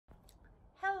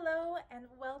and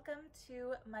welcome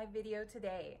to my video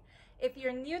today. If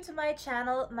you're new to my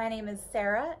channel, my name is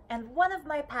Sarah, and one of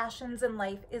my passions in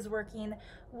life is working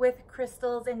with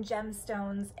crystals and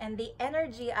gemstones and the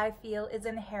energy I feel is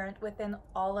inherent within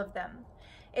all of them.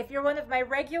 If you're one of my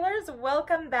regulars,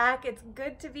 welcome back. It's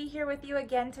good to be here with you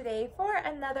again today for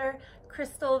another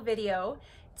crystal video.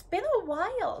 It's been a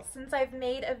while since I've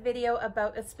made a video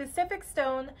about a specific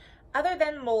stone other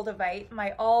than moldavite,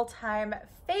 my all-time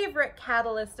favorite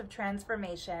catalyst of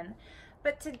transformation.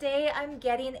 But today I'm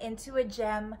getting into a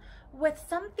gem with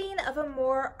something of a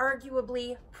more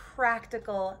arguably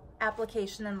practical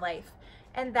application in life,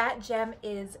 and that gem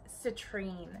is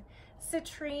citrine.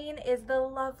 Citrine is the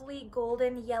lovely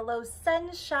golden yellow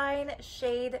sunshine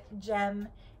shade gem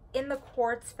in the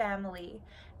quartz family.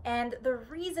 And the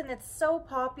reason it's so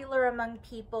popular among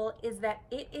people is that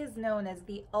it is known as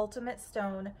the ultimate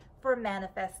stone for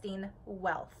manifesting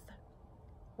wealth.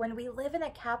 When we live in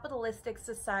a capitalistic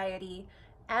society,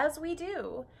 as we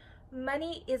do,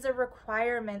 money is a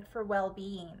requirement for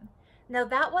well-being. Now,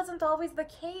 that wasn't always the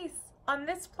case on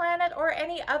this planet or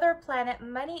any other planet.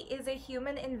 Money is a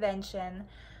human invention,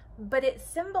 but it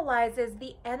symbolizes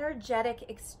the energetic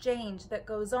exchange that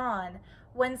goes on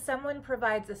when someone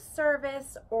provides a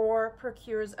service or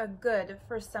procures a good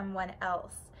for someone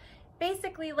else.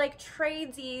 Basically like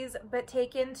tradesies, but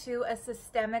taken to a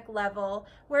systemic level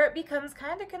where it becomes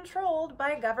kind of controlled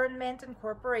by government and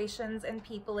corporations and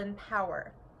people in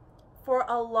power. For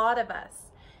a lot of us,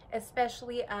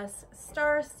 especially us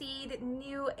starseed,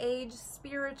 new age,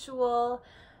 spiritual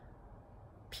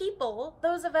people,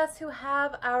 those of us who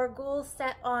have our goals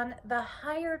set on the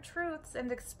higher truths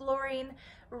and exploring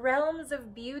realms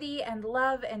of beauty and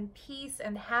love and peace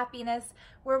and happiness,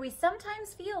 where we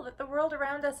sometimes feel that the world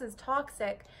around us is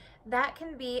toxic, that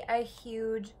can be a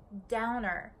huge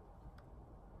downer.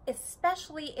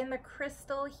 Especially in the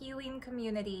crystal healing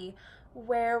community,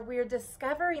 where we're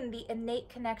discovering the innate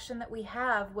connection that we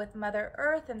have with Mother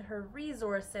Earth and her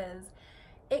resources,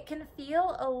 it can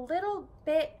feel a little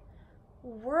bit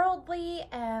worldly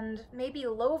and maybe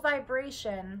low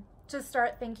vibration to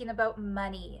start thinking about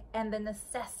money and the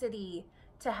necessity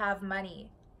to have money.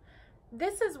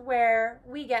 This is where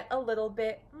we get a little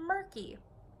bit murky.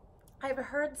 I've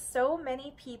heard so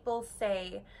many people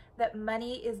say that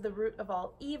money is the root of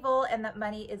all evil and that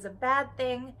money is a bad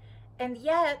thing, and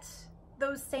yet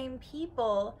those same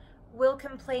people will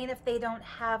complain if they don't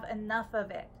have enough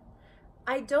of it.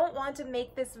 I don't want to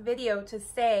make this video to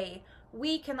say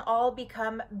we can all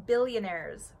become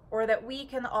billionaires or that we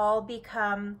can all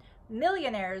become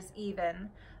millionaires even,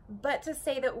 but to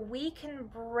say that we can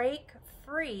break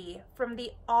free from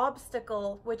the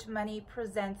obstacle which money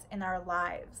presents in our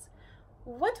lives.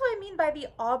 What do I mean by the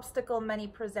obstacle money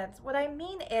presents? What I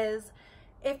mean is,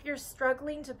 if you're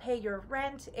struggling to pay your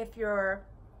rent, if you're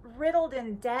riddled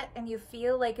in debt and you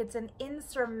feel like it's an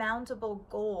insurmountable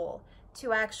goal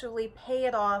to actually pay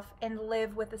it off and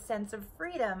live with a sense of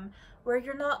freedom, where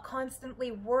you're not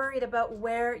constantly worried about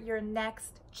where your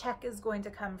next check is going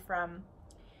to come from,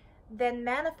 then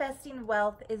manifesting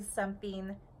wealth is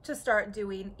something to start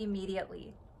doing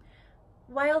immediately.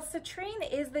 While citrine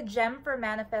is the gem for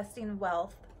manifesting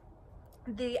wealth,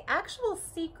 the actual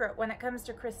secret when it comes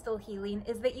to crystal healing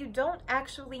is that you don't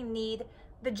actually need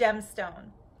the gemstone.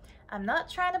 I'm not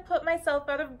trying to put myself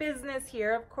out of business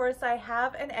here. Of course, I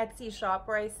have an Etsy shop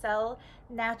where I sell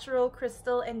natural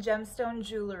crystal and gemstone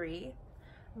jewelry.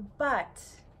 But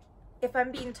if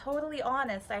I'm being totally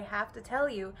honest, I have to tell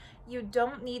you, you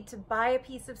don't need to buy a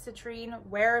piece of citrine,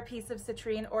 wear a piece of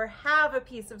citrine, or have a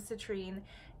piece of citrine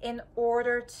in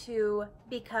order to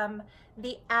become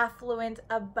the affluent,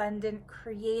 abundant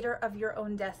creator of your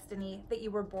own destiny that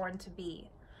you were born to be.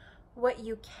 What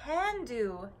you can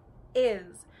do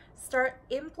is start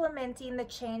implementing the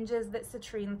changes that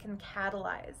citrine can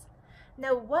catalyze.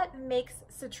 Now, what makes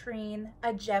citrine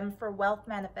a gem for wealth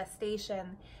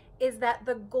manifestation is that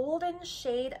the golden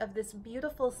shade of this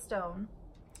beautiful stone,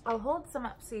 I'll hold some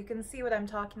up so you can see what I'm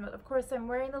talking about. Of course, I'm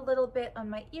wearing a little bit on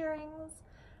my earrings.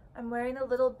 I'm wearing a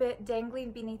little bit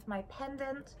dangling beneath my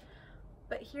pendant,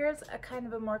 but here's a kind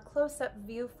of a more close-up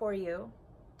view for you.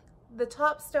 The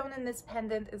top stone in this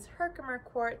pendant is Herkimer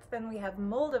quartz, then we have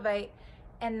moldavite,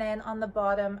 and then on the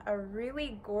bottom, a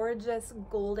really gorgeous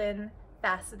golden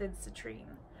faceted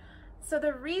citrine. So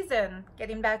the reason,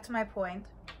 getting back to my point,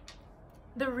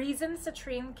 the reason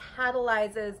citrine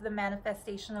catalyzes the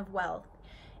manifestation of wealth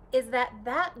is that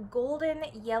that golden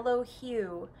yellow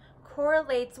hue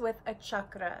correlates with a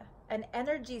chakra, an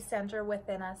energy center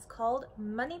within us called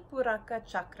Manipuraka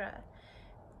chakra.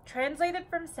 Translated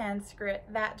from Sanskrit,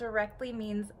 that directly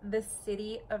means the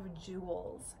city of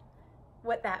jewels.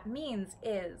 What that means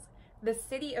is the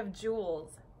city of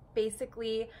jewels,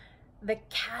 basically the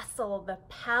castle, the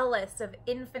palace of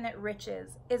infinite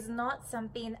riches, is not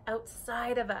something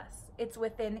outside of us. It's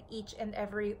within each and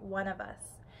every one of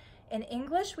us. In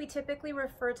English, we typically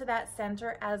refer to that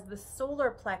center as the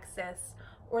solar plexus,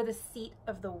 or the seat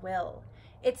of the will.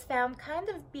 It's found kind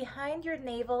of behind your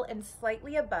navel and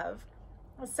slightly above.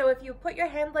 So if you put your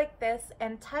hand like this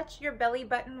and touch your belly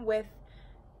button with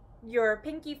your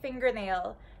pinky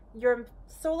fingernail, your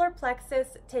solar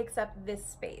plexus takes up this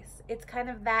space. It's kind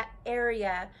of that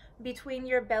area between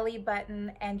your belly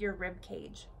button and your rib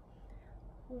cage.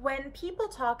 When people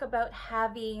talk about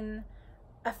having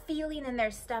a feeling in their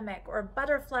stomach, or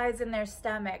butterflies in their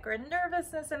stomach, or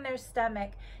nervousness in their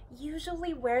stomach,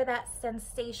 usually where that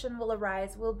sensation will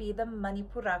arise will be the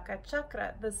Manipuraka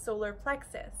chakra, the solar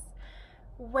plexus.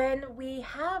 When we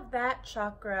have that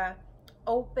chakra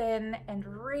open and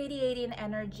radiating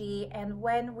energy, and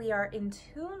when we are in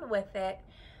tune with it,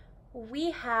 we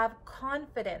have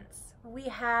confidence. We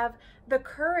have the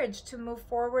courage to move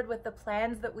forward with the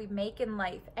plans that we make in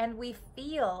life, and we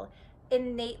feel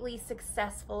innately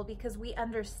successful because we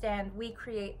understand we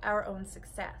create our own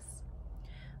success.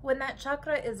 When that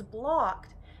chakra is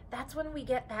blocked, that's when we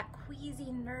get that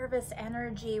queasy, nervous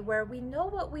energy where we know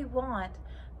what we want,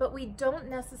 but we don't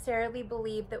necessarily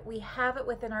believe that we have it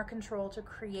within our control to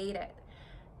create it.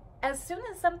 As soon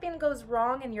as something goes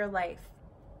wrong in your life,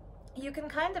 you can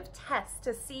kind of test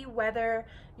to see whether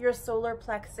your solar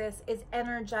plexus is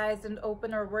energized and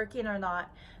open or working or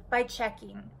not by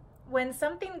checking. When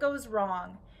something goes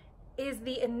wrong, is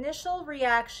the initial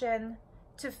reaction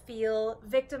to feel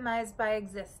victimized by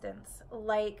existence,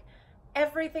 like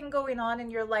everything going on in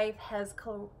your life has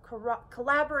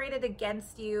collaborated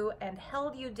against you and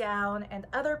held you down, and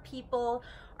other people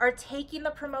are taking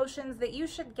the promotions that you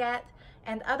should get,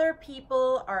 and other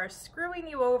people are screwing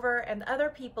you over, and other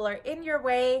people are in your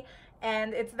way,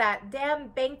 and it's that damn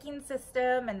banking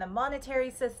system and the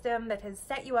monetary system that has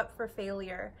set you up for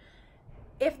failure.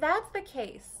 If that's the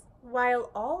case,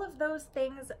 while all of those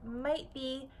things might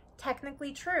be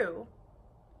technically true,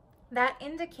 that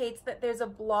indicates that there's a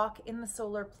block in the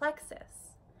solar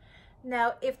plexus.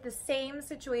 Now, if the same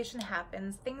situation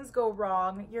happens, things go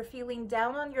wrong, you're feeling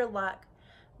down on your luck,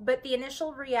 but the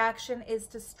initial reaction is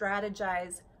to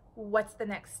strategize, what's the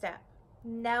next step?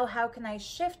 Now, how can I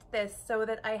shift this so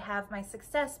that I have my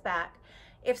success back?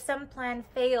 If some plan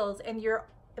fails and you're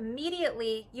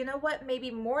immediately, you know what, maybe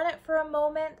mourn it for a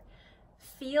moment,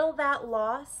 feel that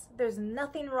loss. There's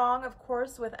nothing wrong, of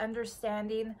course, with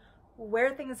understanding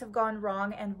where things have gone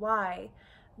wrong and why.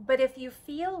 But if you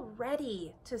feel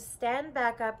ready to stand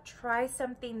back up, try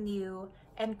something new,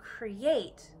 and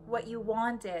create what you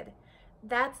wanted,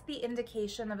 that's the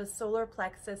indication of a solar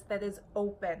plexus that is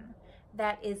open,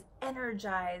 that is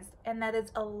energized, and that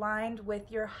is aligned with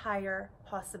your higher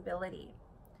possibility.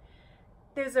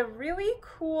 There's a really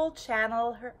cool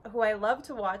channeler who I love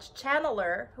to watch.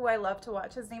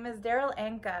 His name is Daryl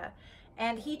Anka,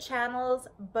 and he channels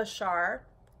Bashar.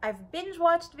 I've binge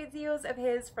watched videos of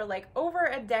his for like over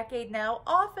a decade now,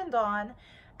 off and on.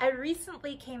 I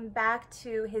recently came back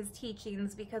to his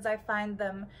teachings because I find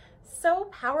them so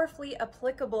powerfully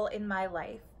applicable in my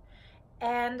life.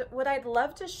 And what I'd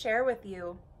love to share with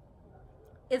you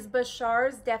is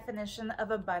Bashar's definition of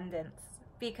abundance,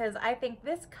 because I think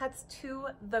this cuts to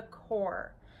the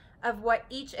core of what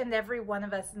each and every one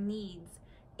of us needs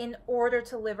in order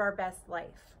to live our best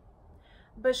life.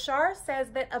 Bashar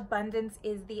says that abundance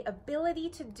is the ability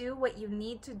to do what you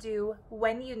need to do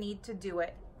when you need to do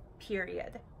it,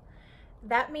 period.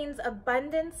 That means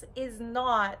abundance is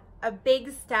not a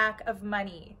big stack of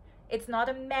money. It's not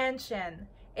a mansion.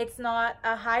 It's not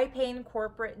a high-paying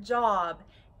corporate job.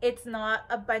 It's not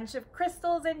a bunch of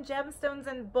crystals and gemstones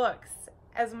and books,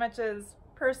 as much as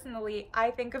personally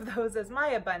I think of those as my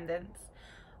abundance.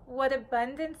 What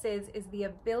abundance is the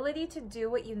ability to do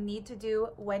what you need to do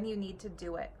when you need to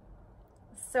do it.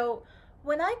 So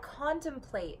when I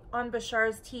contemplate on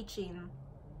Bashar's teaching,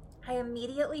 I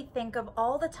immediately think of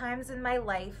all the times in my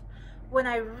life when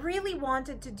I really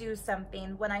wanted to do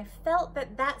something, when I felt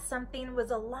that that something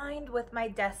was aligned with my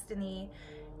destiny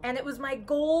and it was my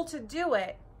goal to do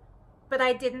it, but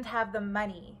I didn't have the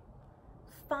money.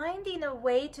 Finding a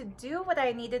way to do what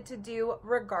I needed to do,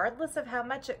 regardless of how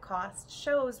much it cost,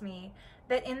 shows me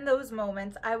that in those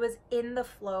moments I was in the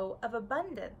flow of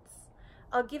abundance.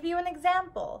 I'll give you an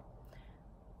example.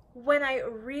 When I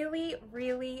really,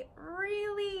 really,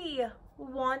 really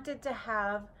wanted to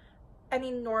have an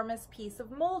enormous piece of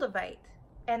moldavite,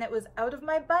 and it was out of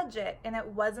my budget, and it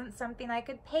wasn't something I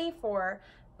could pay for,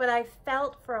 but I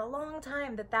felt for a long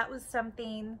time that that was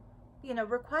something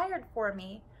required for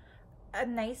me, a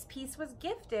nice piece was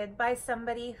gifted by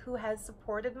somebody who has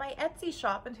supported my Etsy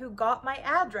shop and who got my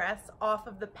address off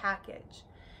of the package.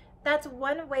 That's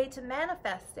one way to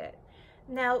manifest it.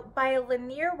 Now, by a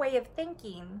linear way of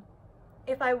thinking,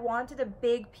 if I wanted a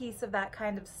big piece of that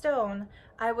kind of stone,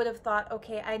 I would have thought,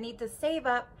 okay, I need to save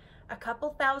up a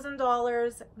couple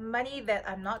 $1,000s, money that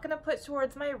I'm not going to put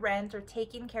towards my rent or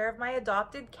taking care of my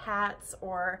adopted cats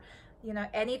or,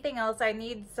 anything else. I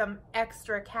need some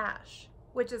extra cash,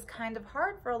 which is kind of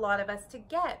hard for a lot of us to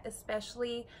get,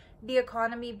 especially the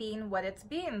economy being what it's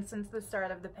been since the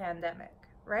start of the pandemic,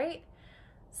 right?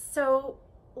 So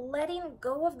letting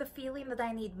go of the feeling that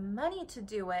I need money to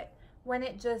do it when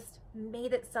it just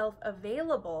made itself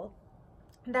available,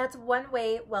 that's one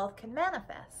way wealth can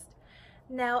manifest.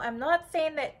 Now, I'm not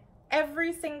saying that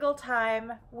every single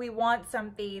time we want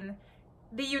something,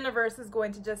 the universe is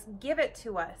going to just give it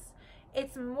to us.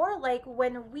 It's more like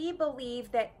when we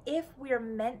believe that if we're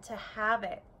meant to have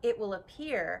it, it will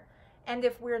appear. And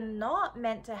if we're not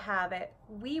meant to have it,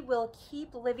 we will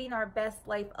keep living our best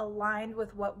life aligned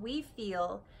with what we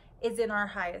feel is in our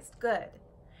highest good.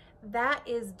 That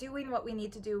is doing what we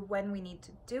need to do when we need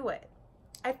to do it.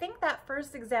 I think that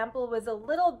first example was a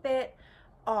little bit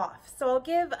off. So I'll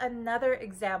give another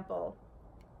example.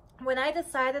 When I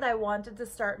decided I wanted to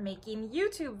start making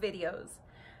YouTube videos,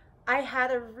 I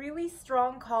had a really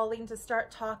strong calling to start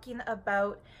talking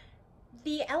about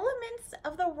the elements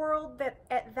of the world that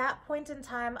at that point in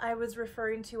time I was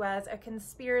referring to as a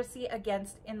conspiracy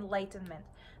against enlightenment.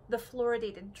 The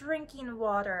fluoridated drinking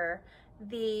water,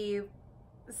 the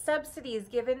subsidies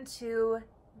given to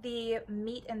the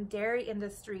meat and dairy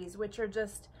industries, which are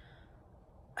just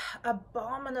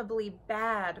abominably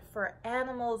bad for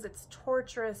animals. It's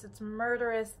torturous, it's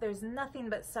murderous, there's nothing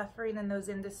but suffering in those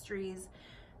industries.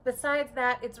 Besides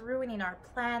that, it's ruining our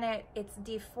planet, it's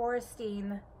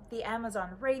deforesting the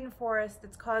Amazon rainforest,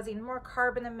 it's causing more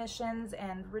carbon emissions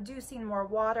and reducing more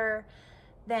water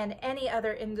than any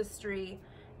other industry.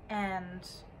 And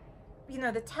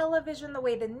the television, the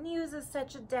way the news is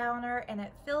such a downer, and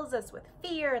it fills us with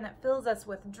fear and it fills us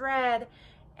with dread.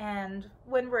 And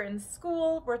when we're in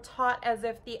school, we're taught as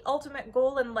if the ultimate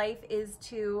goal in life is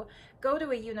to go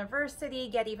to a university,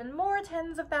 get even more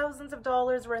tens of thousands of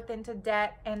dollars worth into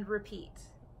debt, and repeat.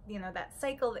 That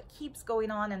cycle that keeps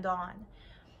going on and on.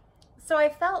 So I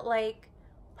felt like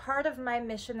part of my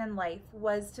mission in life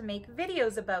was to make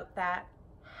videos about that.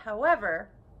 However,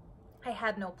 I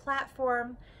had no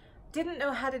platform, didn't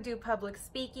know how to do public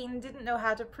speaking, didn't know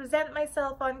how to present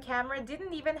myself on camera,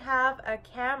 didn't even have a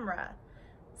camera.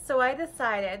 So I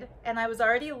decided, and I was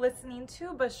already listening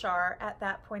to Bashar at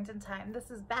that point in time,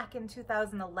 this is back in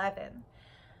 2011,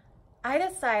 I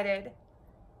decided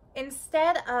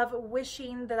instead of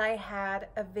wishing that I had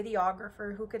a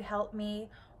videographer who could help me,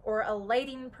 or a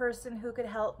lighting person who could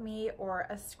help me, or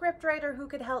a scriptwriter who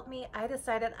could help me, I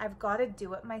decided I've got to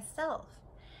do it myself.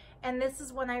 And this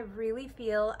is when I really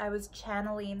feel I was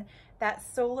channeling that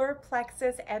solar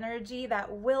plexus energy,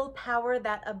 that willpower,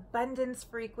 that abundance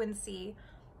frequency,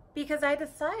 because I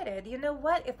decided, you know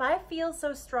what, if I feel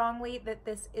so strongly that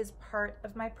this is part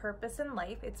of my purpose in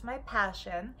life, it's my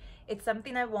passion, it's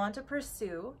something I want to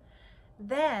pursue,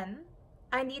 then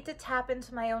I need to tap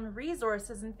into my own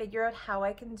resources and figure out how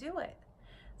I can do it.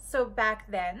 So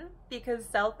back then, because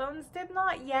cell phones did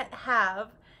not yet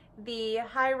have the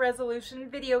high resolution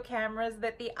video cameras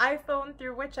that the iPhone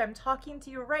through which I'm talking to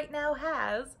you right now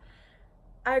has,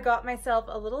 I got myself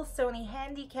a little Sony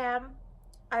Handycam.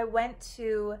 I went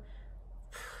to,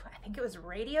 I think it was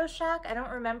Radio Shack, I don't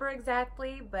remember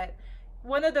exactly, but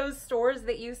one of those stores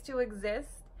that used to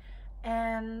exist,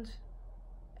 and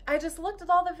I just looked at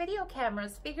all the video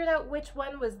cameras, figured out which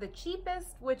one was the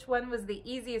cheapest, which one was the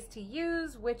easiest to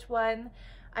use, which one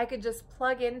I could just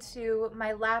plug into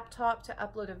my laptop to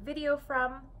upload a video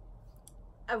from.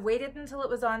 I waited until it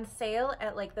was on sale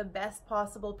at like the best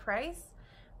possible price,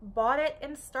 bought it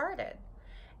and started.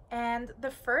 And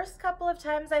the first couple of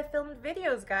times I filmed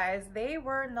videos, guys, they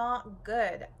were not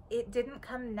good. It didn't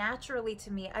come naturally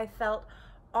to me. I felt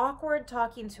awkward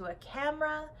talking to a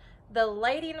camera. The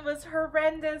lighting was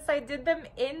horrendous. I did them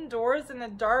indoors in a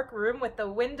dark room with the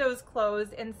windows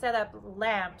closed and set up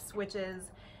lamps, which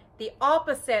is the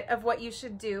opposite of what you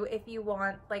should do if you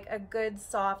want like a good,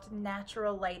 soft,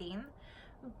 natural lighting.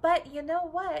 But you know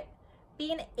what?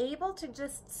 Being able to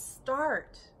just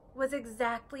start was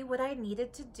exactly what I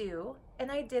needed to do, and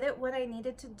I did it when I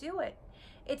needed to do it.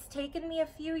 It's taken me a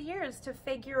few years to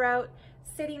figure out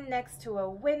sitting next to a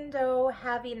window,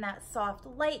 having that soft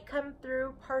light come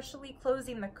through, partially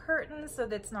closing the curtains so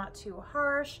that it's not too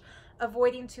harsh,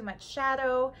 avoiding too much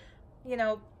shadow, you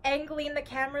know, angling the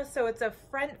camera so it's a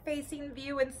front-facing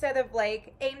view instead of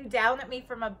like aimed down at me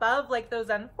from above like those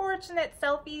unfortunate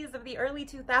selfies of the early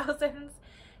 2000s.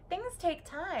 Things take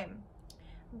time.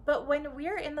 But when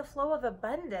we're in the flow of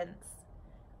abundance,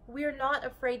 we're not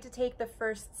afraid to take the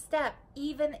first step,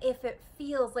 even if it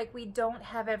feels like we don't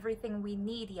have everything we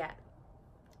need yet.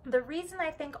 The reason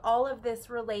I think all of this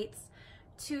relates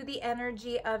to the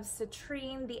energy of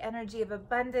citrine, the energy of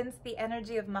abundance, the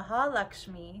energy of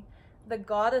Mahalakshmi, the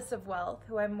goddess of wealth,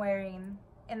 who I'm wearing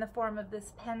in the form of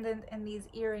this pendant and these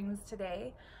earrings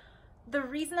today. The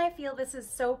reason I feel this is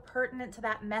so pertinent to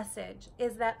that message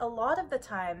is that a lot of the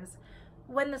times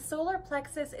when the solar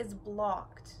plexus is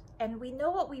blocked and we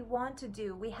know what we want to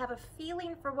do, we have a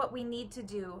feeling for what we need to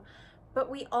do, but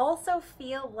we also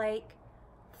feel like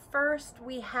first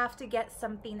we have to get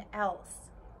something else.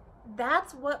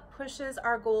 That's what pushes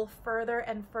our goal further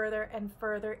and further and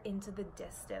further into the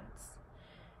distance.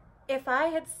 If I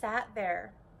had sat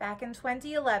there back in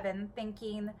 2011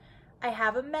 thinking, I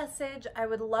have a message, I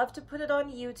would love to put it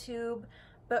on YouTube,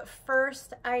 but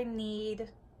first I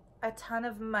need a ton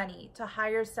of money to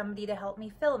hire somebody to help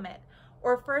me film it.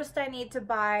 Or first I need to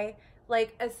buy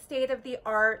like a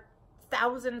state-of-the-art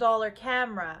 $1,000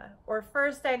 camera. Or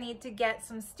first I need to get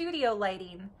some studio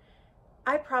lighting.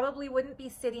 I probably wouldn't be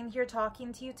sitting here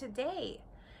talking to you today.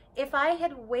 If I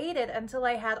had waited until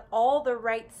I had all the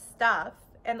right stuff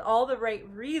and all the right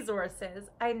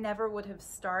resources, I never would have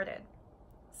started.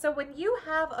 So when you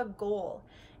have a goal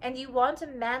and you want to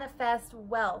manifest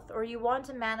wealth, or you want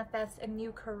to manifest a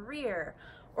new career,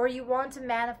 or you want to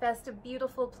manifest a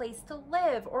beautiful place to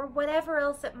live, or whatever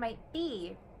else it might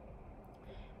be,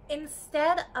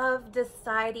 instead of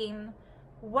deciding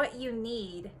what you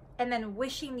need and then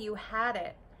wishing you had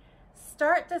it,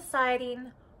 start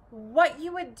deciding what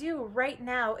you would do right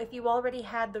now if you already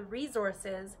had the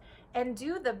resources, and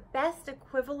do the best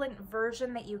equivalent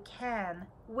version that you can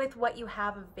with what you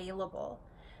have available.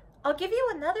 I'll give you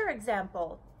another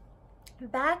example.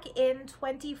 Back in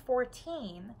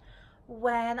 2014,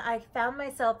 when I found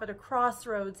myself at a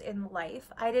crossroads in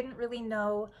life, I didn't really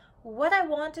know what I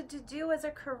wanted to do as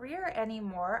a career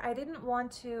anymore. I didn't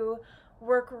want to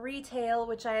work retail,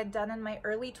 which I had done in my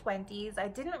early 20s. I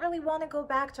didn't really want to go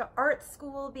back to art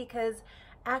school because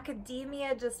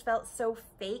academia just felt so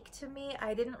fake to me.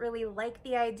 I didn't really like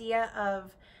the idea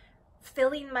of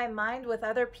filling my mind with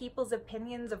other people's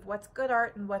opinions of what's good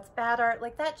art and what's bad art.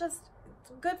 Like, that just,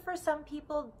 good for some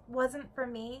people, wasn't for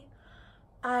me.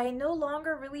 I no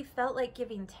longer really felt like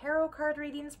giving tarot card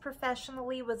readings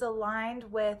professionally was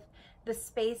aligned with the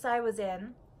space I was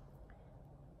in.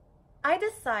 I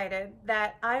decided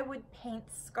that I would paint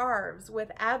scarves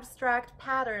with abstract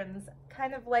patterns,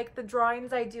 kind of like the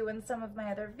drawings I do in some of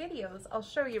my other videos. I'll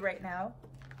show you right now.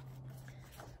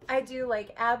 I do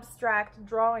like abstract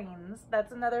drawings.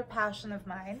 That's another passion of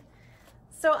mine.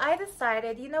 So I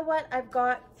decided, you know what? I've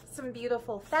got some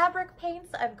beautiful fabric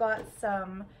paints. I've got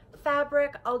some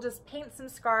fabric. I'll just paint some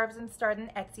scarves and start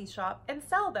an Etsy shop and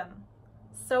sell them.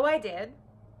 So I did.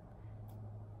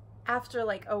 After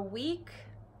like a week,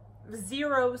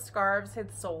 0 scarves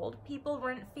had sold. People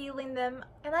weren't feeling them,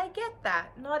 and I get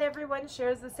that. Not everyone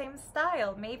shares the same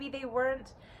style. Maybe they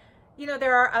weren't, you know,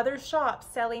 there are other shops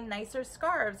selling nicer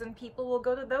scarves and people will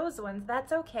go to those ones.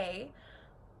 That's okay.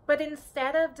 But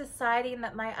instead of deciding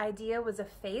that my idea was a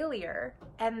failure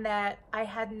and that I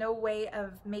had no way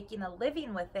of making a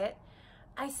living with it,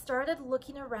 I started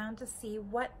looking around to see,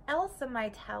 what else am I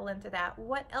talented at?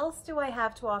 What else do I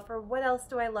have to offer? What else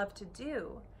do I love to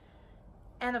do?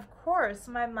 And of course,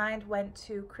 my mind went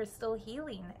to crystal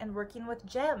healing and working with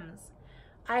gems.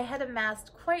 I had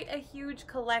amassed quite a huge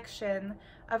collection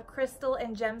of crystal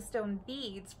and gemstone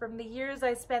beads from the years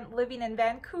I spent living in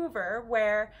Vancouver,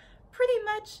 where pretty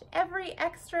much every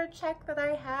extra check that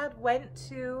I had went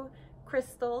to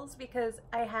crystals because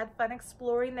I had fun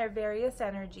exploring their various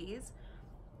energies.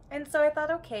 And so I thought,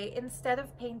 okay, instead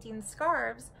of painting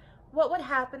scarves, what would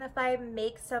happen if I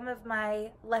make some of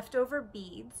my leftover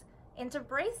beads into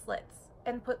bracelets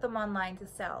and put them online to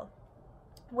sell?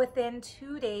 Within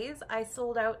 2 days, I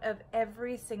sold out of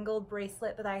every single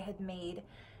bracelet that I had made,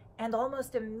 and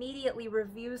almost immediately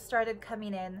reviews started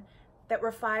coming in that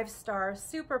were 5-star,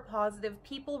 super positive.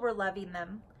 People were loving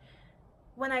them.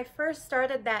 When I first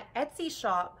started that Etsy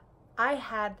shop, I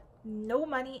had no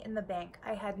money in the bank.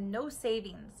 I had no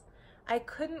savings. I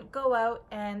couldn't go out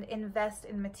and invest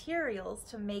in materials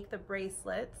to make the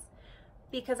bracelets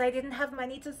because I didn't have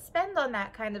money to spend on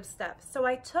that kind of stuff. So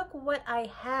I took what I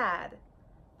had,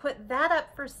 put that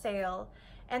up for sale,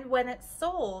 and when it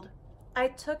sold, I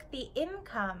took the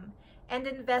income and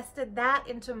invested that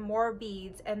into more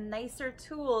beads and nicer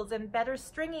tools and better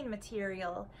stringing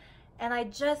material. And I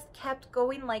just kept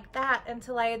going like that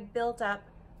until I had built up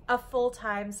a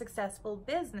full-time successful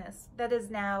business that is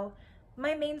now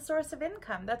my main source of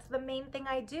income. That's the main thing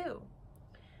I do.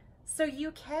 So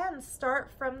you can start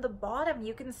from the bottom.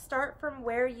 You can start from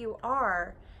where you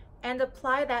are and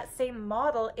apply that same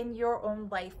model in your own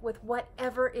life with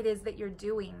whatever it is that you're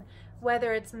doing.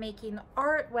 Whether it's making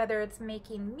art, whether it's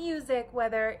making music,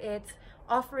 whether it's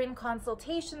offering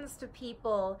consultations to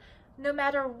people, no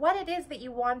matter what it is that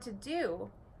you want to do,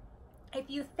 if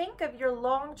you think of your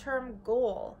long-term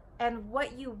goal and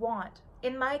what you want,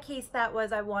 in my case, that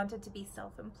was I wanted to be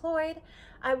self-employed.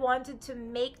 I wanted to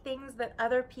make things that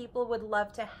other people would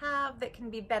love to have, that can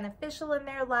be beneficial in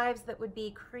their lives, that would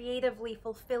be creatively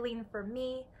fulfilling for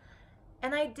me.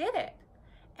 And I did it.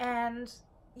 And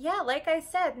yeah, like I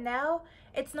said, now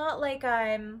it's not like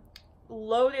I'm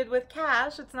loaded with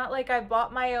cash. It's not like I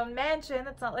bought my own mansion.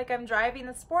 It's not like I'm driving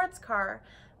a sports car,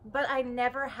 but I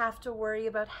never have to worry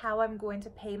about how I'm going to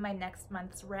pay my next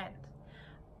month's rent.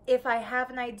 If I have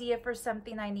an idea for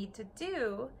something I need to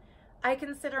do, I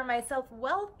consider myself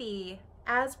wealthy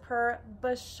as per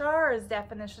Bashar's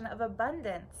definition of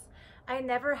abundance. I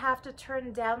never have to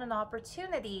turn down an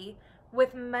opportunity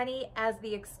with money as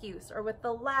the excuse, or with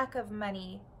the lack of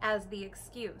money as the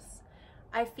excuse.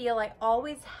 I feel I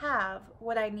always have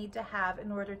what I need to have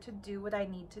in order to do what I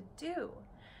need to do.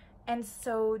 And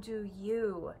so do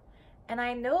you. And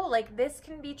I know like this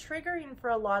can be triggering for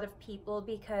a lot of people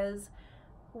because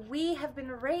we have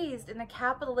been raised in a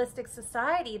capitalistic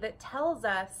society that tells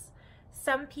us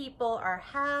some people are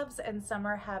haves and some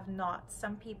are have-nots.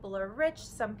 Some people are rich,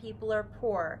 some people are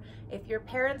poor. If your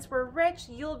parents were rich,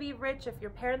 you'll be rich. If your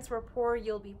parents were poor,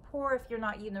 you'll be poor. If you're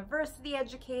not university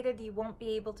educated, you won't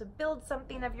be able to build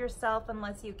something of yourself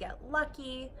unless you get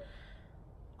lucky.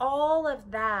 All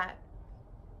of that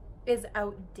is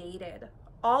outdated.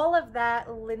 All of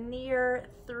that linear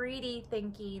 3D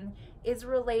thinking is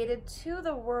related to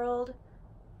the world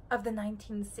of the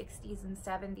 1960s and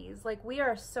 70s. Like, we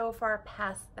are so far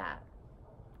past that.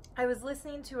 I was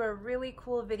listening to a really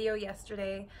cool video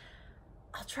yesterday.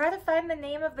 I'll try to find the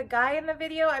name of the guy in the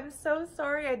video. I'm so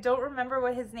sorry, I don't remember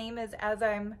what his name is as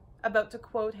I'm about to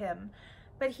quote him.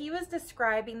 But he was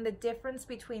describing the difference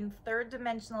between third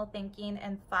dimensional thinking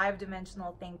and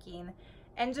 5-dimensional thinking.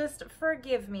 And just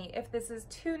forgive me if this is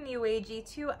too new agey,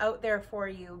 too out there for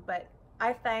you, but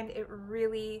I find it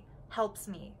really helps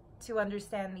me to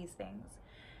understand these things.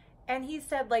 And he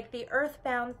said, like, the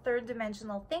earthbound third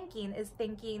dimensional thinking is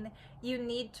thinking you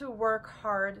need to work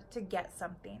hard to get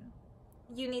something.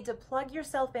 You need to plug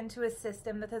yourself into a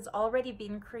system that has already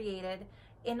been created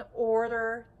in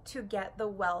order to get the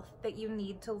wealth that you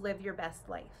need to live your best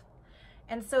life.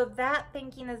 And so that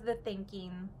thinking is the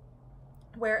thinking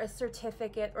where a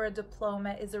certificate or a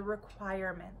diploma is a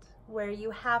requirement, where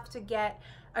you have to get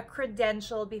a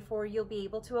credential before you'll be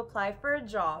able to apply for a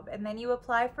job. And then you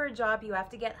apply for a job, you have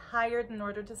to get hired in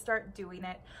order to start doing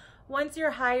it. Once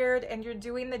you're hired and you're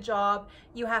doing the job,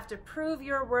 you have to prove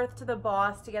your worth to the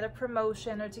boss to get a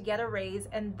promotion or to get a raise,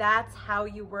 and that's how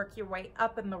you work your way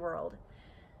up in the world.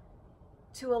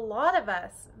 To a lot of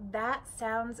us, that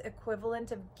sounds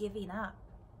equivalent of giving up.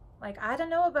 Like, I don't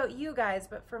know about you guys,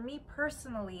 but for me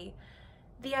personally,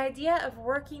 the idea of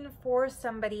working for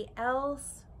somebody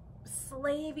else,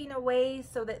 slaving away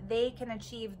so that they can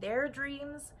achieve their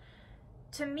dreams,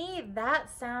 to me that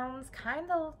sounds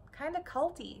kind of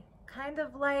culty, kind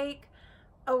of like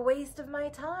a waste of my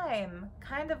time,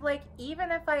 kind of like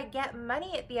even if I get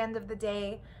money at the end of the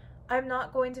day, I'm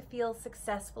not going to feel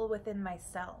successful within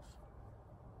myself.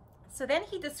 So then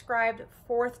he described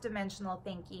fourth dimensional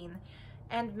thinking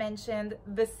and mentioned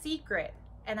The Secret.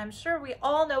 And I'm sure we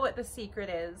all know what The Secret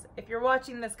is. If you're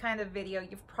watching this kind of video,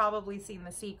 you've probably seen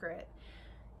The Secret.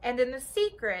 And in The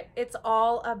Secret, it's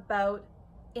all about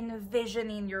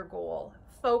envisioning your goal,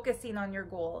 focusing on your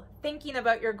goal, thinking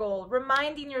about your goal,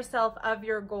 reminding yourself of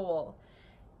your goal,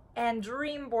 and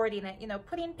dream boarding it, you know,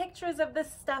 putting pictures of the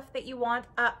stuff that you want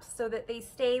up so that they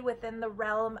stay within the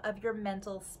realm of your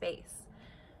mental space.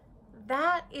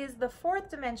 That is the fourth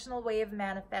dimensional way of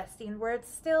manifesting, where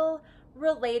it's still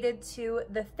related to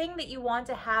the thing that you want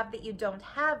to have that you don't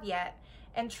have yet,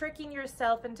 and tricking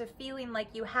yourself into feeling like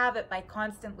you have it by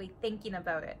constantly thinking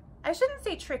about it. I shouldn't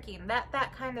say tricking,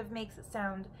 that kind of makes it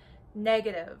sound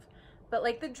negative, but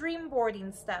like the dream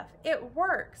boarding stuff, it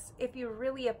works if you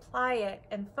really apply it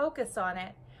and focus on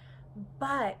it,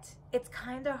 but it's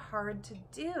kind of hard to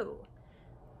do.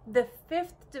 The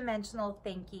fifth dimensional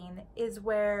thinking is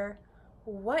where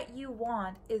what you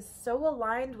want is so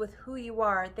aligned with who you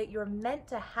are that you're meant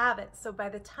to have it. So by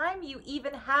the time you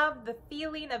even have the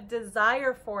feeling of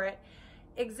desire for it,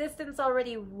 existence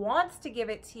already wants to give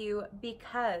it to you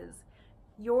because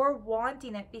you're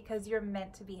wanting it, because you're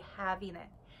meant to be having it.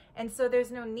 And so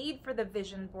there's no need for the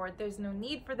vision board. There's no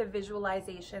need for the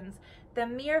visualizations. The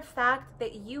mere fact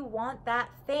that you want that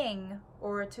thing,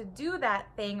 or to do that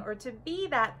thing, or to be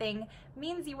that thing,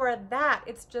 means you are that.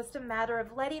 It's just a matter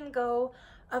of letting go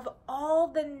of all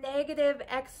the negative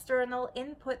external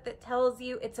input that tells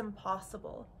you it's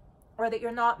impossible, or that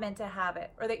you're not meant to have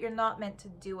it, or that you're not meant to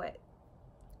do it.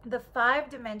 The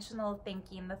 5-dimensional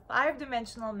thinking, the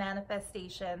 5-dimensional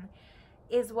manifestation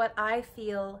is what I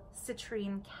feel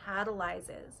citrine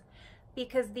catalyzes,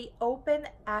 because the open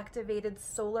activated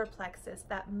solar plexus,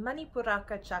 that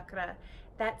Manipuraka chakra,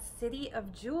 that city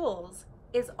of jewels,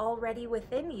 is already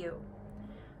within you.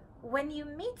 When you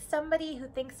meet somebody who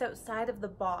thinks outside of the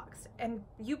box, and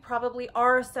you probably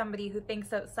are somebody who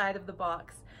thinks outside of the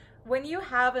box, when you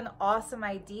have an awesome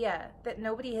idea that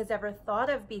nobody has ever thought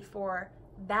of before,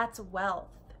 that's wealth.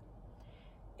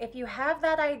 If you have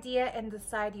that idea and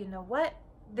decide, you know what,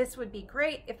 this would be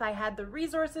great. If I had the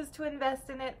resources to invest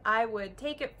in it, I would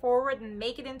take it forward and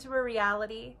make it into a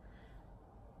reality.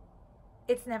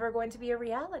 It's never going to be a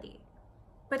reality.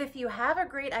 But if you have a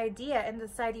great idea and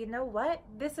decide, you know what,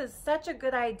 this is such a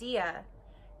good idea.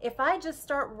 If I just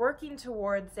start working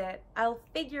towards it, I'll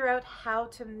figure out how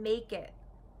to make it.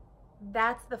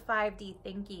 That's the 5D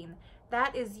thinking.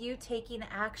 That is you taking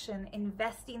action,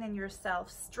 investing in yourself,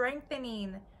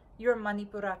 strengthening your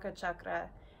Manipuraka chakra,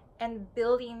 and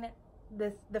building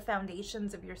the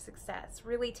foundations of your success.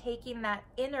 Really taking that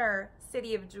inner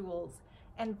city of jewels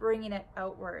and bringing it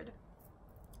outward.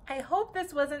 I hope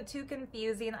this wasn't too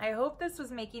confusing. I hope this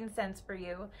was making sense for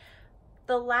you.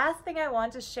 The last thing I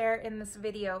want to share in this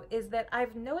video is that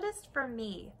I've noticed for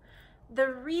me, the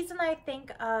reason I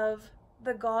think of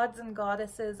the gods and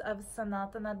goddesses of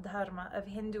Sanatana Dharma, of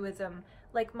Hinduism,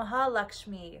 like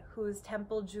Mahalakshmi, whose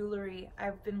temple jewelry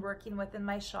I've been working with in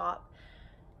my shop.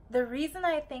 The reason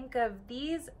I think of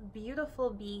these beautiful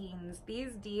beings,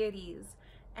 these deities,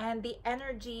 and the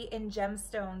energy in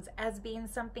gemstones as being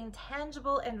something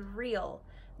tangible and real,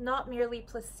 not merely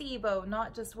placebo,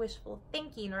 not just wishful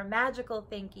thinking or magical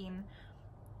thinking,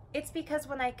 it's because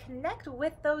when I connect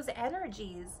with those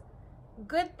energies,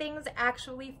 good things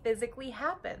actually physically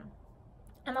happen.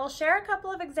 And I'll share a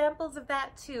couple of examples of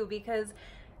that too, because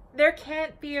there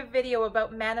can't be a video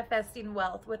about manifesting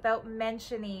wealth without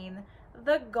mentioning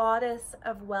the goddess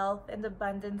of wealth and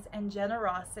abundance and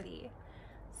generosity.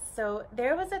 So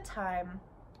there was a time,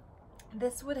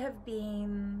 this would have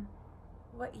been,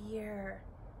 what year?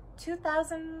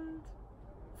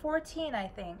 2014, I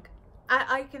think.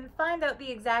 I can find out the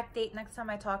exact date next time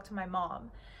I talk to my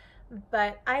mom.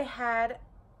 But I had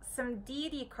some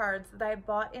deity cards that I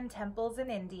bought in temples in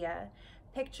India.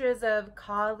 Pictures of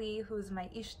Kali, who's my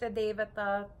Ishta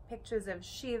Devata, pictures of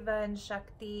Shiva and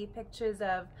Shakti, pictures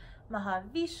of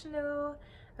Mahavishnu,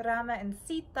 Rama and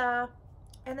Sita.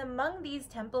 And among these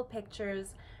temple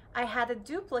pictures, I had a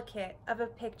duplicate of a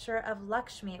picture of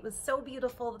Lakshmi. It was so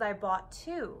beautiful that I bought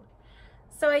two.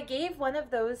 So I gave one of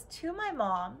those to my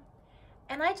mom,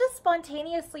 and I just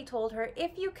spontaneously told her,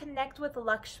 if you connect with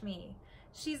Lakshmi,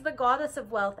 she's the goddess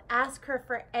of wealth, ask her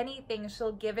for anything,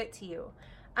 she'll give it to you.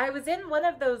 I was in one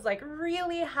of those like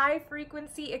really high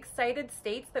frequency excited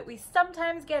states that we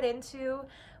sometimes get into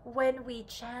when we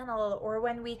channel or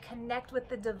when we connect with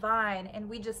the divine, and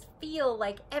we just feel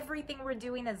like everything we're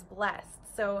doing is blessed.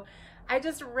 So I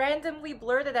just randomly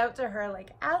blurted out to her,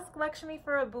 like, ask Lakshmi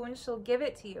for a boon, she'll give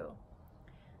it to you.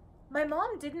 My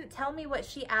mom didn't tell me what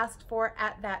she asked for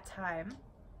at that time,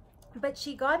 but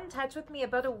she got in touch with me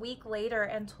about a week later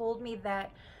and told me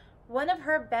that one of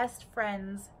her best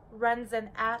friends runs an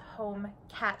at-home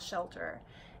cat shelter,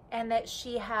 and that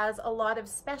she has a lot of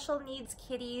special needs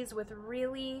kitties with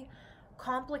really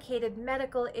complicated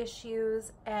medical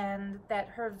issues, and that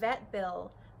her vet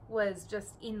bill was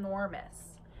just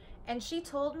enormous. And she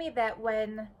told me that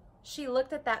when she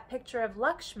looked at that picture of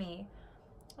Lakshmi,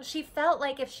 she felt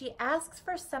like if she asks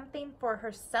for something for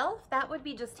herself, that would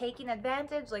be just taking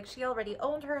advantage. Like, she already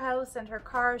owned her house and her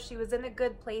car. She was in a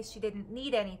good place. She didn't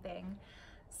need anything.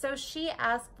 So she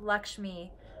asked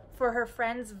Lakshmi for her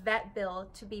friend's vet bill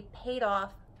to be paid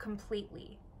off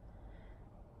completely.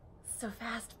 So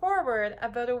fast forward,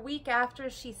 about a week after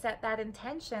she set that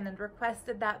intention and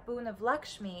requested that boon of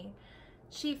Lakshmi,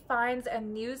 she finds a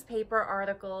newspaper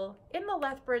article in the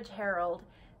Lethbridge Herald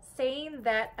saying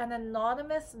that an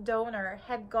anonymous donor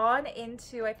had gone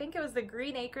into, I think it was the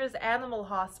Green Acres Animal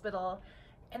Hospital,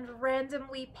 and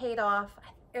randomly paid off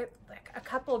like a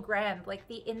couple grand, like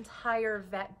the entire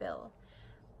vet bill.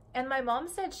 And my mom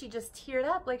said she just teared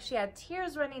up, like she had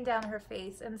tears running down her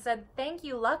face, and said, "Thank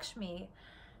you, Lakshmi."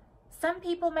 Some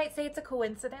people might say it's a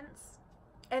coincidence,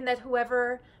 and that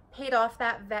whoever paid off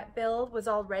that vet bill was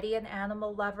already an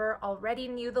animal lover, already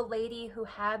knew the lady who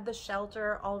had the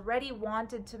shelter, already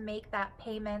wanted to make that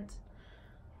payment.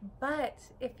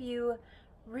 But if you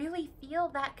really feel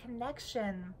that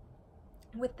connection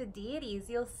with the deities,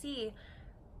 you'll see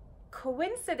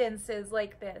coincidences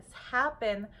like this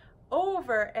happen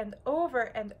over and over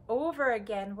and over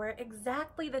again, where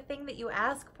exactly the thing that you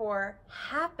ask for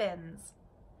happens.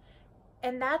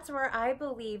 And that's where I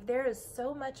believe there is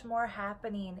so much more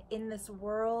happening in this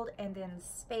world and in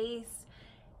space,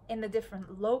 in the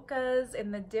different lokas,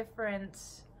 in the different,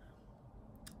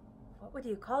 what would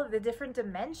you call it? The different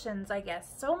dimensions, I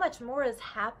guess. So much more is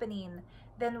happening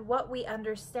than what we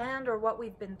understand or what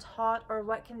we've been taught or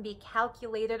what can be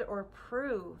calculated or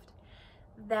proved.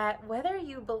 That whether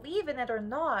you believe in it or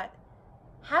not,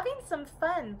 having some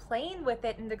fun playing with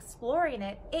it and exploring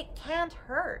it, it can't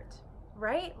hurt,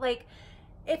 right? Like,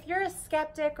 if you're a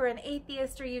skeptic or an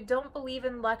atheist or you don't believe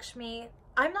in Lakshmi,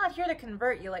 I'm not here to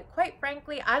convert you. Like, quite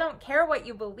frankly, I don't care what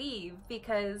you believe,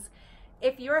 because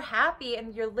if you're happy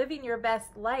and you're living your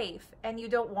best life and you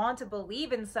don't want to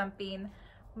believe in something,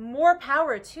 more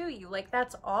power to you. Like,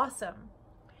 that's awesome.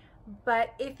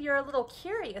 But if you're a little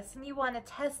curious and you want to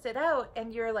test it out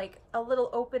and you're like a little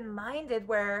open-minded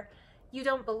where you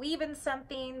don't believe in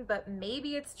something, but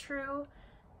maybe it's true,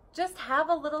 just have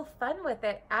a little fun with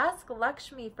it. Ask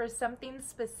Lakshmi for something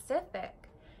specific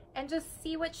and just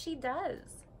see what she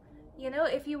does. You know,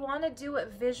 if you want to do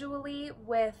it visually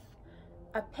with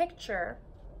a picture,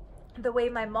 the way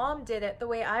my mom did it, the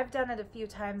way I've done it a few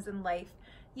times in life,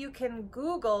 you can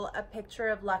Google a picture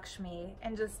of Lakshmi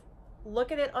and just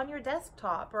look at it on your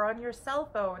desktop or on your cell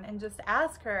phone and just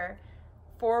ask her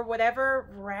for whatever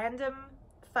random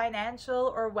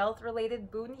financial or wealth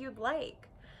related boon you'd like.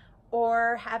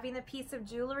 Or having a piece of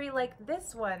jewelry like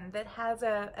this one that has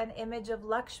an image of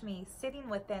Lakshmi sitting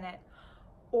within it.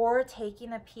 Or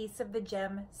taking a piece of the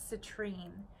gem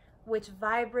citrine, which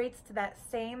vibrates to that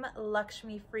same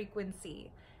Lakshmi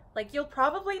frequency. Like, you'll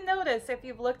probably notice if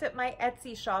you've looked at my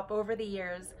Etsy shop over the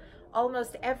years,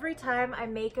 almost every time I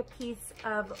make a piece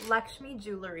of Lakshmi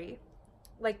jewelry,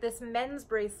 like this men's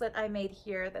bracelet I made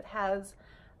here that has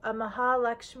a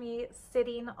Mahalakshmi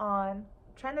sitting on,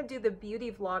 I'm trying to do the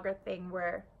beauty vlogger thing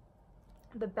where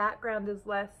the background is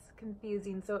less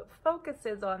confusing so it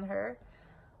focuses on her,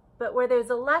 but where there's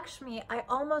a Lakshmi, I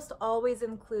almost always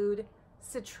include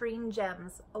citrine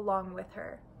gems along with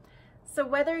her. So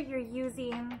whether you're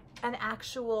using an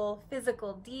actual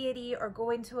physical deity or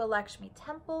going to a Lakshmi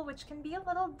temple, which can be a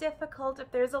little difficult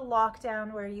if there's a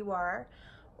lockdown where you are,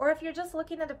 or if you're just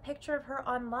looking at a picture of her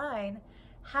online,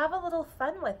 have a little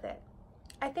fun with it.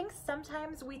 I think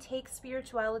sometimes we take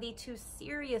spirituality too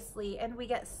seriously and we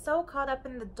get so caught up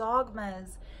in the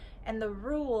dogmas and the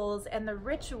rules and the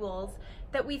rituals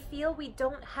that we feel we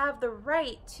don't have the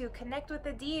right to connect with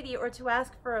a deity or to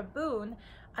ask for a boon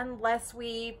unless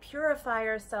we purify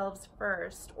ourselves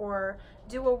first, or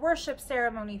do a worship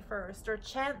ceremony first, or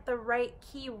chant the right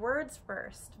key words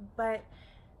first. But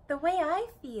the way I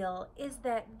feel is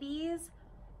that these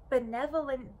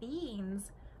benevolent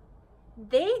beings,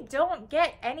 they don't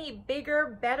get any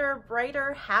bigger, better,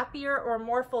 brighter, happier, or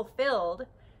more fulfilled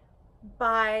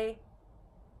by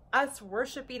us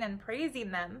worshiping and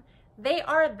praising them. They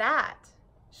are that.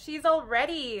 She's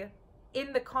already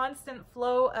in the constant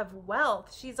flow of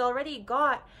wealth. She's already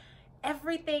got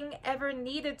everything ever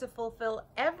needed to fulfill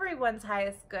everyone's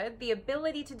highest good, the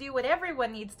ability to do what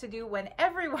everyone needs to do when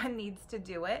everyone needs to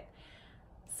do it.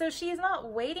 So she's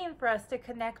not waiting for us to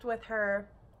connect with her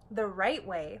the right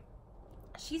way.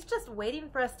 She's just waiting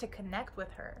for us to connect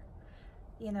with her.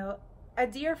 You know, a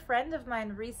dear friend of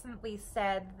mine recently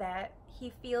said that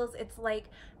he feels it's like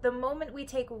the moment we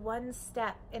take one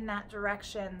step in that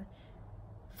direction,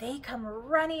 they come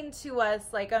running to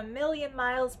us like 1,000,000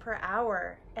 miles per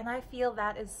hour. And I feel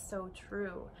that is so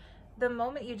true. The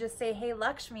moment you just say, "Hey,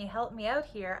 Lakshmi, help me out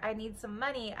here. I need some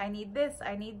money. I need this.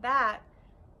 I need that."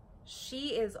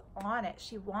 She is on it.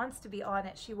 She wants to be on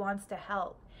it. She wants to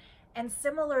help. And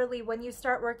similarly, when you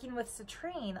start working with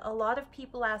citrine, a lot of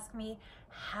people ask me,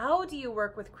 how do you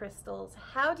work with crystals?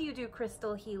 How do you do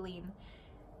crystal healing?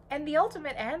 And the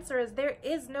ultimate answer is there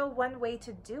is no one way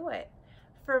to do it.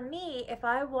 For me, if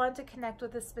I want to connect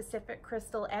with a specific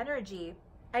crystal energy,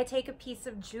 I take a piece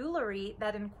of jewelry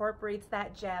that incorporates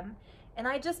that gem and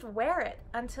I just wear it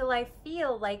until I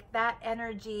feel like that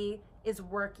energy is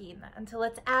working, until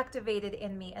it's activated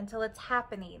in me, until it's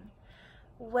happening.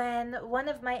 When one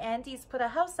of my aunties put a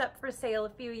house up for sale a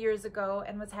few years ago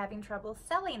and was having trouble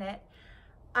selling it,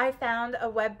 I found a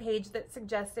web page that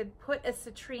suggested put a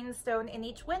citrine stone in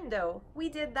each window. We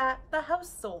did that, the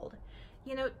house sold.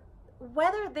 You know,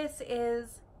 whether this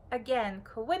is, again,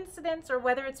 coincidence or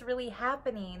whether it's really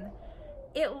happening,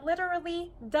 it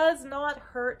literally does not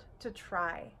hurt to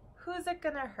try. Who's it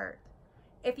gonna hurt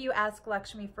if you ask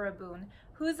Lakshmi for a boon?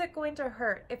 Who's it going to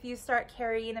hurt if you start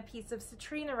carrying a piece of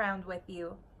citrine around with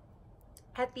you?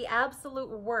 At the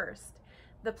absolute worst,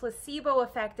 the placebo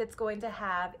effect it's going to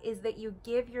have is that you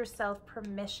give yourself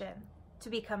permission to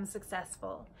become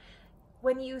successful.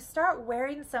 When you start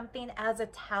wearing something as a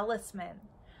talisman,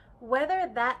 whether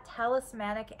that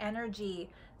talismanic energy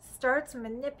starts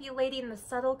manipulating the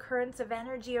subtle currents of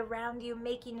energy around you,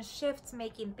 making shifts,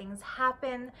 making things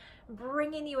happen,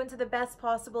 bringing you into the best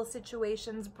possible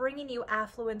situations, bringing you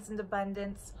affluence and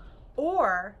abundance,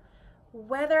 or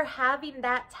whether having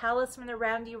that talisman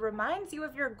around you reminds you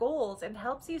of your goals and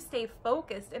helps you stay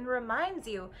focused and reminds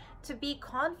you to be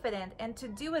confident and to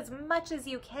do as much as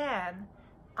you can,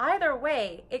 either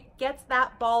way, it gets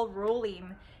that ball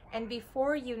rolling. And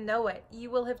before you know it, you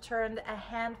will have turned a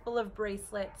handful of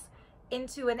bracelets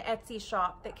into an Etsy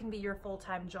shop that can be your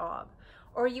full-time job.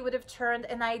 Or you would have turned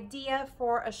an idea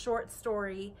for a short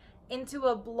story into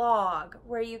a blog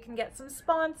where you can get some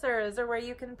sponsors, or where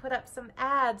you can put up some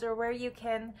ads, or where you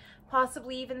can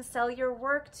possibly even sell your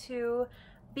work to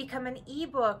become an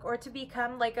ebook, or to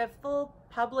become like a full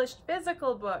published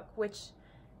physical book, which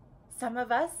some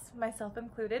of us, myself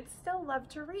included, still love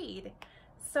to read.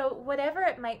 So whatever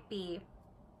it might be,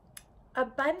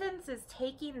 abundance is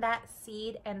taking that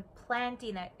seed and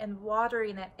planting it and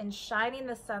watering it and shining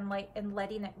the sunlight and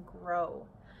letting it grow.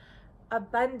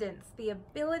 Abundance, the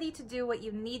ability to do what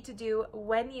you need to do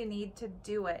when you need to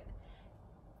do it.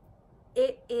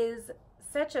 It is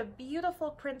such a beautiful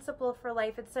principle for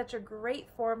life. It's such a great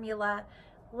formula.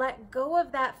 Let go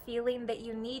of that feeling that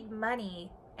you need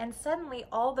money, and suddenly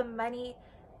all the money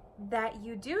that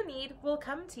you do need will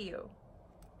come to you.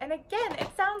 And again,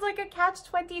 it sounds like a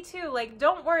catch-22. Like,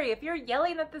 don't worry, if you're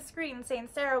yelling at the screen saying,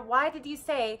 Sarah, why did you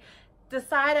say,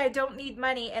 decide I don't need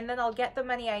money and then I'll get the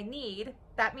money I need?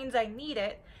 That means I need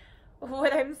it.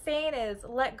 What I'm saying is,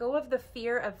 let go of the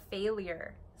fear of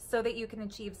failure so that you can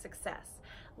achieve success.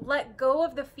 Let go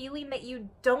of the feeling that you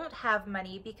don't have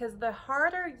money, because the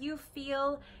harder you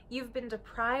feel you've been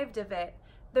deprived of it,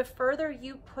 the further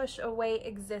you push away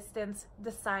existence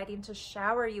deciding to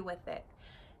shower you with it.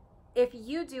 If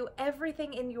you do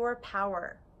everything in your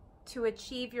power to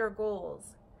achieve your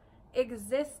goals,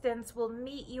 existence will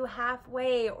meet you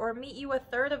halfway, or meet you a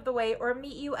third of the way, or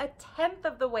meet you a tenth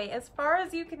of the way, as far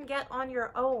as you can get on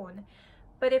your own.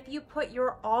 But if you put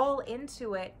your all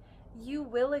into it, you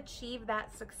will achieve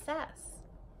that success.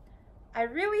 I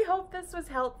really hope this was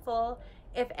helpful.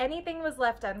 If anything was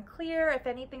left unclear, if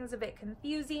anything's a bit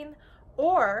confusing,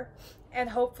 or, and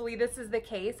hopefully this is the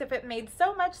case, if it made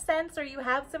so much sense, or you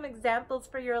have some examples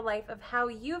for your life of how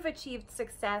you've achieved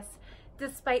success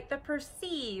despite the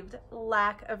perceived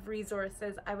lack of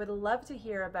resources, I would love to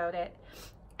hear about it.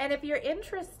 And if you're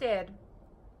interested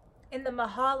in the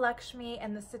Mahalakshmi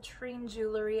and the citrine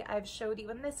jewelry I've showed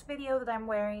you in this video that I'm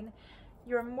wearing,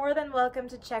 you're more than welcome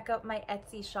to check out my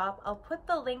Etsy shop. I'll put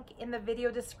the link in the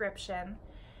video description.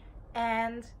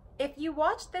 And if you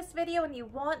watch this video and you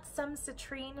want some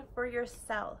citrine for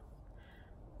yourself,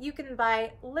 you can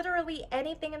buy literally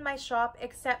anything in my shop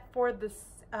except for the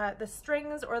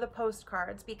strings or the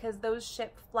postcards, because those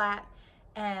ship flat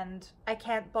and I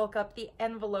can't bulk up the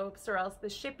envelopes, or else the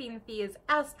shipping fee is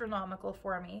astronomical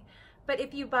for me. But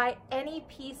if you buy any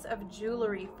piece of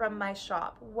jewelry from my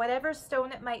shop, whatever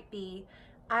stone it might be,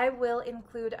 I will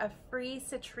include a free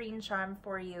citrine charm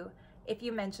for you if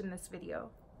you mention this video.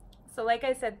 So like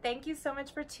I said, thank you so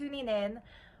much for tuning in.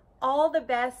 All the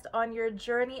best on your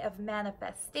journey of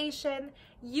manifestation.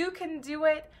 You can do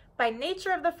it. By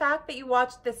nature of the fact that you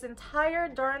watched this entire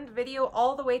darned video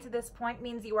all the way to this point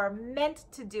means you are meant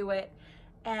to do it.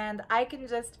 And I can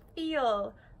just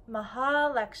feel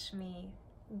Mahalakshmi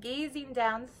gazing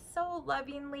down so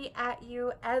lovingly at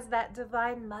you as that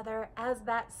divine mother, as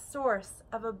that source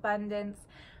of abundance.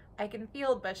 I can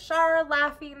feel Bashar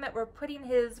laughing that we're putting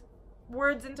his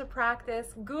words into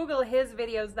practice. Google his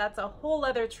videos, that's a whole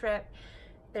other trip.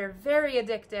 They're very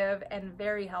addictive and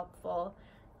very helpful.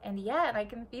 And yeah, and I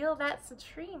can feel that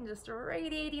citrine just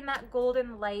radiating that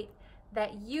golden light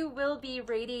that you will be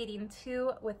radiating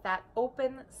too, with that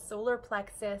open solar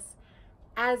plexus,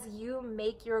 as you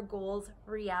make your goals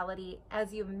reality,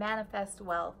 as you manifest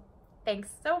wealth Thanks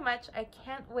so much. I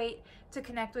can't wait to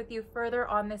connect with you further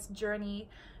on this journey.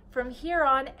 From here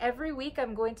on, every week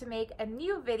I'm going to make a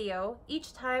new video,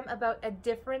 each time about a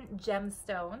different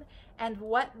gemstone and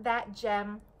what that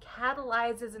gem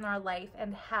catalyzes in our life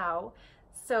and how.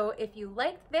 So if you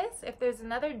liked this, if there's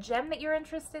another gem that you're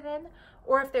interested in,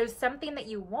 or if there's something that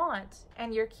you want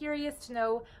and you're curious to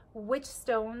know which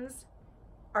stones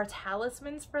are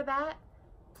talismans for that,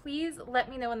 please let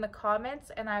me know in the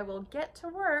comments and I will get to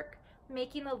work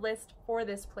making a list for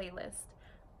this playlist.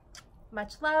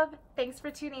 Much love. Thanks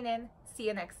for tuning in. See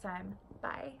you next time.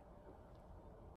 Bye.